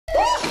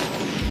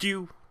What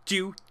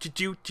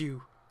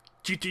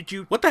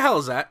the hell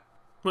is that?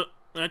 Well,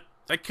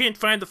 I can't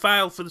find the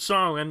file for the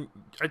song, and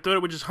I thought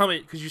it would just hum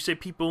it because you said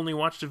people only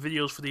watch the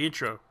videos for the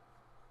intro.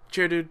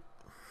 JerDude,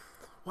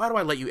 why do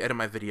I let you edit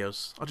my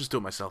videos? I'll just do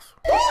it myself.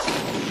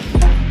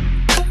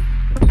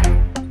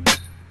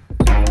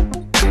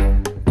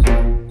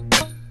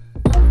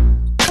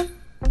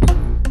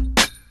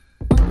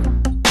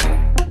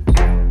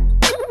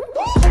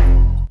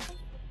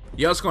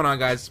 Yo, what's going on,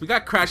 guys? We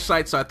got Crash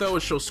Site, so I thought I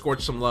would show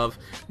Scorch some love.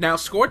 Now,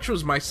 Scorch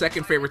was my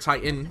second favorite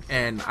Titan,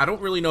 and I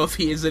don't really know if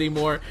he is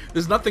anymore.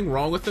 There's nothing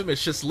wrong with him,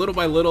 it's just little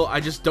by little,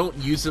 I just don't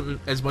use him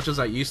as much as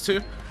I used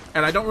to.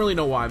 And I don't really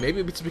know why. Maybe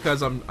it's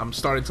because I'm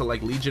starting to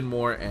like Legion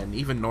more and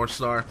even North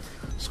Star.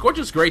 Scorch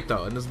is great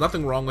though, and there's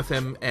nothing wrong with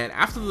him. And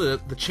after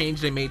the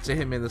change they made to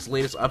him in this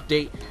latest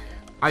update,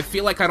 I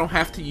feel like I don't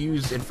have to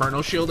use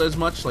Inferno Shield as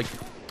much. Like,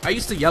 I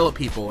used to yell at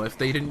people if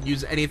they didn't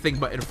use anything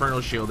but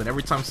Inferno Shield, and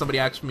every time somebody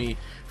asked me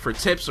for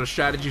tips or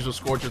strategies with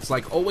Scorch, it's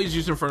like, always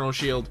use Inferno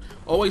Shield,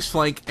 always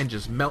flank, and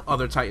just melt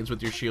other Titans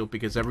with your shield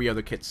because every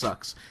other kit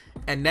sucks.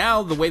 And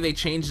now the way they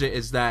changed it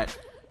is that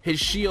his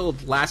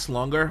shield lasts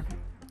longer,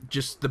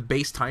 just the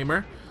base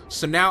timer,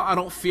 so now I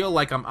don't feel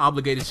like I'm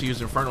obligated to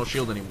use Inferno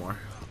Shield anymore.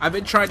 I've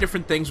been trying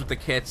different things with the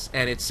kits,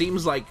 and it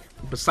seems like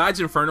besides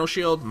Inferno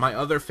Shield, my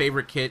other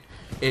favorite kit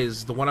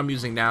is the one I'm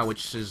using now,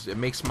 which is, it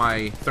makes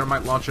my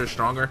Thermite Launcher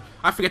stronger.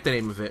 I forget the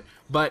name of it,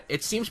 but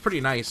it seems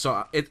pretty nice,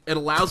 so it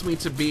allows me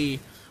to be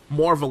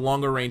more of a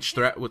longer range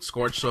threat with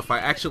Scorch. So if I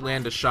actually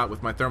land a shot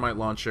with my Thermite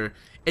Launcher,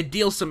 it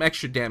deals some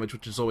extra damage,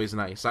 which is always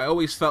nice. I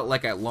always felt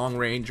like at long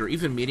range or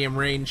even medium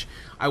range,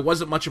 I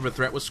wasn't much of a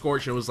threat with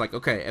Scorch, and it was like,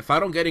 okay, if I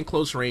don't get in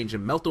close range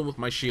and melt them with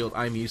my shield,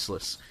 I'm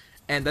useless.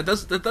 And that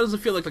doesn't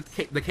feel like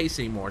the case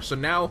anymore. So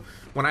now,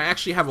 when I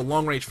actually have a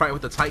long range fight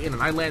with the Titan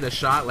and I land a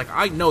shot, like,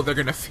 I know they're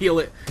gonna feel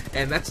it,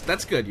 and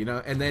that's good, you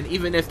know. And then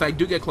even if I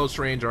do get close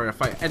range, or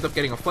if I end up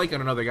getting a flank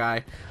on another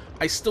guy,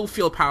 I still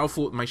feel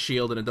powerful with my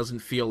shield, and it doesn't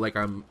feel like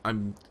I'm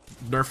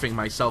nerfing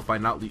myself by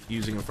not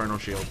using Inferno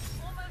Shield.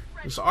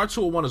 So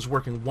R201 is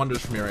working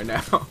wonders for me right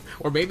now.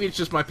 Or maybe it's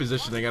just my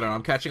positioning, I don't know.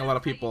 I'm catching a lot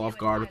of people off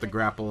guard with the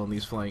grapple and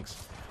these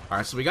flanks.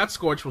 Alright, so we got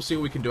Scorch. We'll see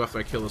what we can do after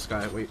I kill this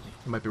guy. Wait,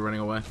 he might be running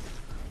away.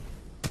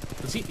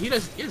 He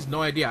has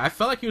no idea. I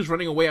felt like he was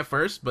running away at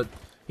first, but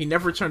he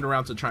never turned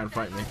around to try and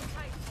fight me.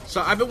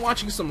 So I've been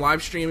watching some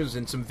live streams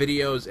and some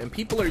videos, and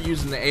people are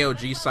using the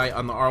AOG site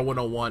on the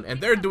R101,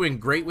 and they're doing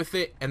great with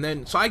it. And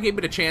then, so I gave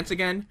it a chance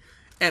again,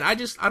 and I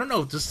don't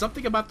know, just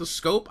something about the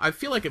scope, I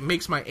feel like it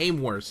makes my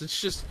aim worse.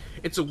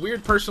 It's a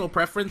weird personal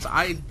preference.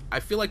 I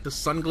feel like the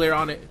sun glare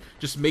on it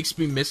just makes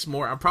me miss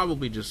more. I'm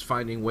probably just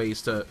finding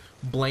ways to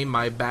blame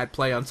my bad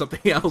play on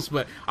something else,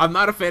 but I'm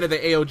not a fan of the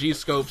AOG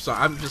scope, so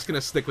I'm just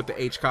gonna stick with the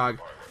HCOG.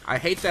 I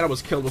hate that I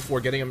was killed before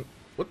getting him.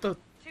 What the?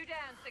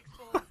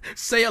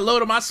 Say hello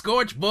to my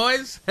Scorch,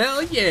 boys!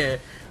 Hell yeah!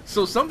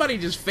 So somebody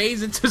just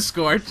phased into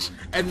Scorch,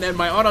 and then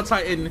my Auto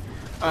Titan,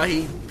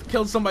 he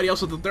killed somebody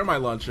else with the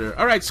Thermite Launcher.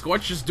 Alright,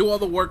 Scorch, just do all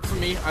the work for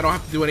me. I don't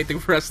have to do anything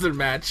for the rest of the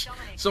match.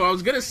 So what I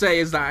was gonna say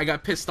is that I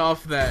got pissed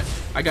off that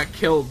I got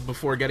killed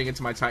before getting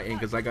into my Titan,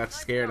 because I got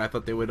scared. I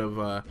thought they would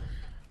have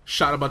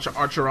shot a bunch of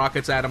Archer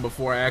rockets at him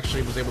before I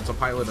actually was able to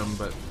pilot him,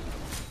 but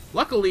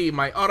luckily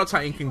my Auto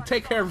Titan can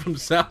take care of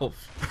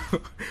himself.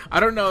 I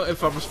don't know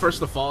if I was first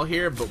to fall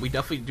here, but we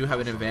definitely do have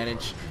an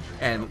advantage.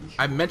 And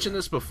I've mentioned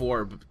this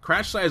before, but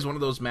Crash Site is one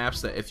of those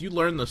maps that if you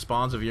learn the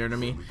spawns of your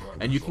enemy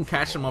and you can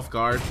catch them off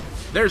guard,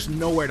 there's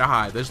nowhere to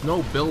hide. There's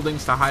no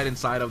buildings to hide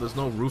inside of. There's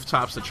no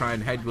rooftops to try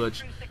and head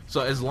glitch.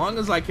 So as long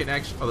as I can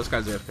actually... Oh, this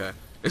guy's AFK.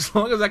 As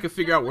long as I can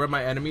figure out where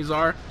my enemies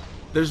are,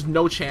 there's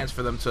no chance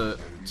for them to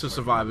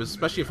survive,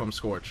 especially if I'm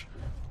Scorch.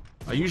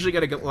 I usually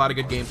get a lot of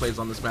good gameplays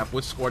on this map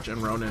with Scorch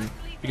and Ronin,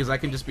 because I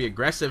can just be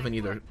aggressive and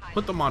either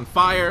put them on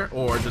fire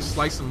or just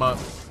slice them up.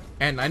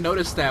 And I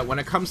noticed that when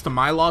it comes to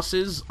my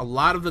losses, a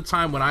lot of the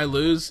time when I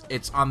lose,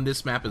 it's on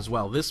this map as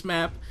well. This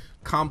map,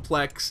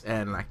 Complex,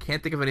 and I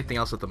can't think of anything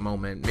else at the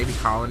moment. Maybe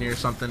Colony or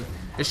something.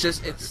 It's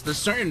the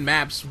certain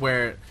maps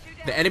where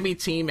the enemy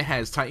team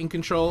has Titan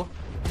control.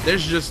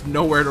 There's just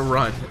nowhere to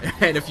run.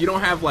 And if you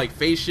don't have like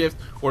phase shift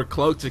or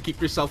cloak to keep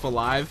yourself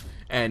alive,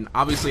 and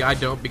obviously I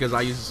don't because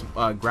I use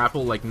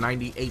grapple like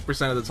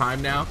 98% of the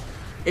time now.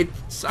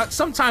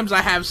 Sometimes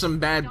I have some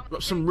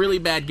really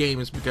bad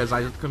games because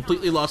I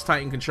completely lost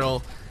Titan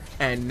control,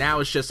 and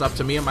now it's just up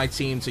to me and my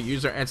team to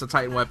use our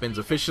anti-Titan weapons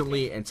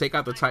efficiently and take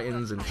out the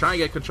Titans and try and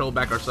get control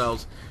back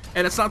ourselves.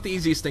 And it's not the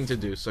easiest thing to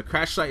do. So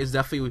Crash Site is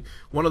definitely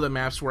one of the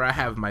maps where I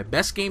have my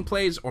best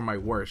gameplays or my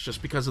worst,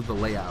 just because of the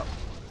layout.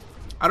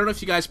 I don't know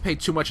if you guys pay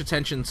too much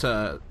attention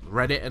to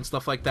Reddit and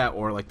stuff like that,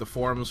 or like the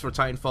forums for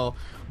Titanfall,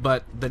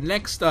 but the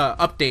next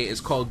update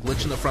is called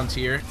Glitch in the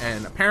Frontier,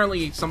 and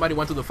apparently somebody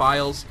went through the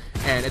files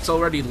and it's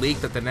already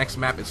leaked that the next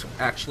map is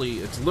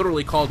it's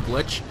literally called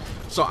Glitch.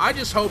 So I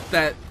just hope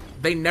that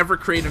they never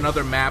create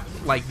another map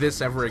like this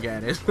ever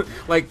again.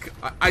 Like,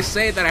 I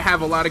say that I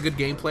have a lot of good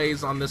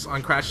gameplays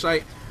on Crash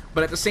Site,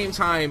 but at the same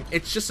time,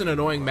 it's just an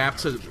annoying map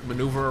to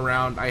maneuver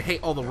around. I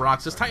hate all the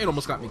rocks. This Titan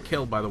almost got me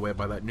killed, by the way,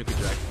 by that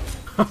Iniquity.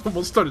 I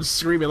almost started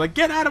screaming, like,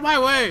 get out of my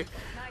way!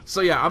 So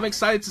yeah, I'm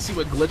excited to see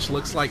what Glitch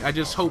looks like. I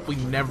just hope we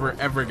never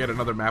ever get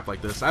another map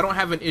like this. I don't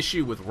have an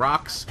issue with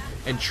rocks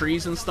and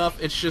trees and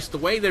stuff. It's just the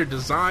way they're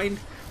designed.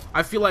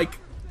 I feel like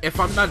if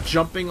I'm not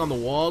jumping on the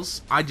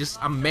walls,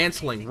 I'm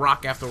mantling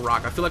rock after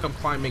rock. I feel like I'm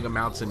climbing a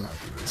mountain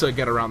to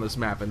get around this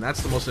map, and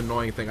that's the most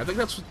annoying thing. I think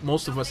that's what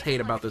most of us hate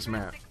about this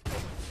map.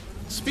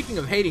 Speaking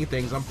of hating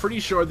things, I'm pretty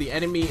sure the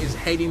enemy is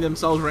hating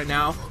themselves right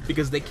now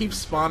because they keep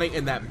spawning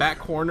in that back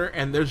corner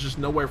and there's just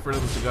nowhere for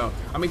them to go.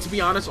 I mean, to be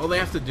honest, all they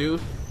have to do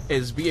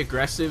is be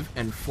aggressive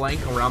and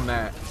flank around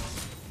that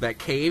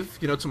cave,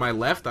 you know, to my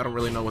left. I don't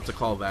really know what to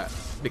call that,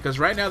 because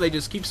right now they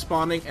just keep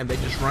spawning and they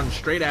just run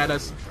straight at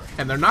us,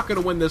 and they're not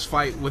going to win this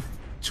fight with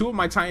 2 of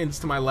my Titans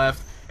to my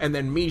left and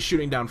then me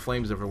shooting down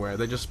flames everywhere.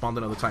 They just spawned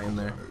another Titan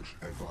there.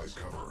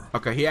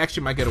 Okay, he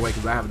actually might get away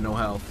because I have no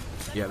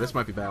health. Yeah, this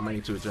might be bad. I might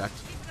need to eject.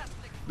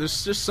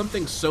 There's just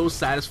something so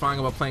satisfying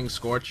about playing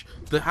Scorch.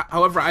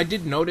 However, I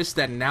did notice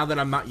that now that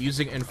I'm not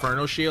using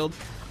Inferno Shield,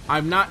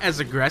 I'm not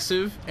as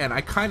aggressive, and I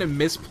kind of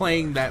miss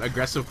playing that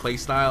aggressive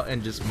playstyle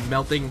and just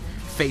melting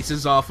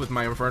faces off with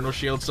my Inferno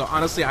Shield. So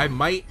honestly, I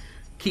might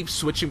keep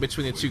switching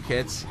between the 2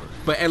 kits,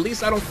 but at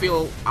least I don't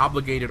feel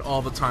obligated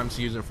all the time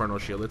to use Inferno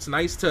Shield. It's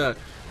nice to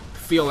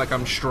feel like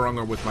I'm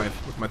stronger with my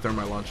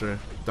thermite launcher.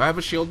 Do I have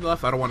a shield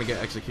left? I don't want to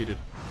get executed.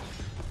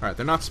 Alright,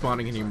 they're not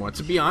spawning anymore.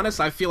 To be honest,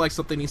 I feel like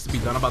something needs to be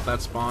done about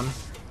that spawn,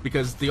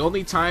 because the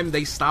only time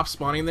they stopped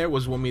spawning there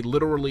was when we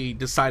literally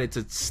decided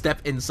to step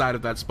inside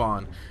of that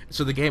spawn.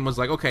 So the game was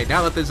like, okay,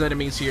 now that there's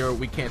enemies here,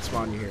 we can't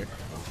spawn you here.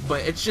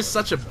 But it's just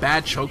such a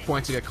bad choke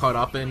point to get caught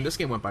up in. This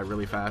game went by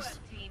really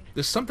fast.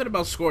 There's something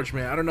about Scorch,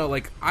 man. I don't know,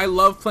 like, I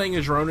love playing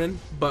as Ronin,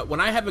 but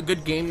when I have a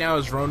good game now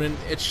as Ronin,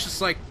 it's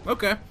just like,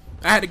 okay,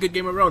 I had a good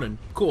game with Ronin,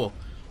 cool.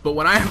 But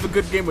when I have a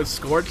good game with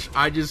Scorch,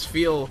 I just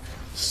feel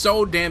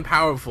so damn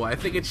powerful. I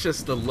think it's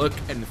just the look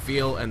and the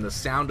feel and the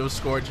sound of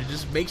Scorch. It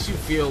just makes you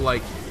feel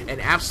like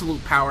an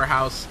absolute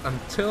powerhouse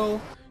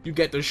until you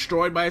get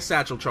destroyed by a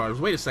satchel charge.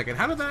 Wait a second,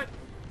 how did that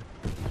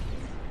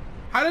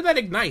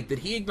ignite? Did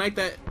he ignite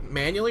that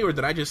manually, or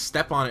did I just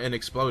step on it and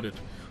exploded?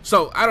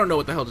 So I don't know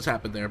what the hell just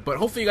happened there, but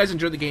hopefully you guys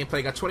enjoyed the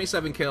gameplay. Got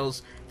 27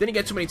 kills, didn't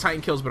get too many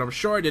Titan kills, but I'm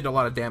sure I did a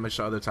lot of damage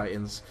to other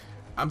Titans.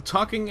 I'm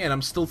talking and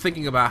I'm still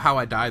thinking about how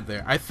I died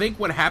there. I think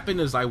what happened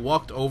is I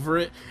walked over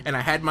it and I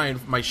had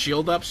my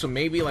shield up, so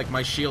maybe like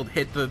my shield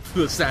hit the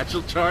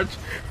satchel charge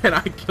and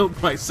I killed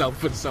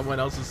myself with someone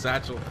else's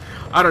satchel.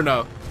 I don't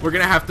know. We're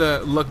gonna have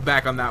to look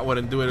back on that one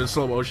and do it in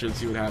slow motion and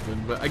see what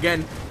happened. But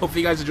again,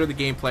 hopefully you guys enjoyed the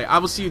gameplay. I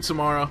will see you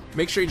tomorrow.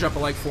 Make sure you drop a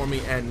like for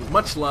me, and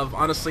much love.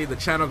 Honestly, the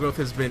channel growth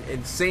has been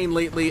insane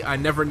lately. I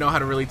never know how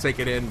to really take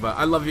it in, but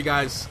I love you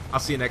guys.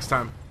 I'll see you next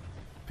time.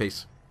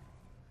 Peace.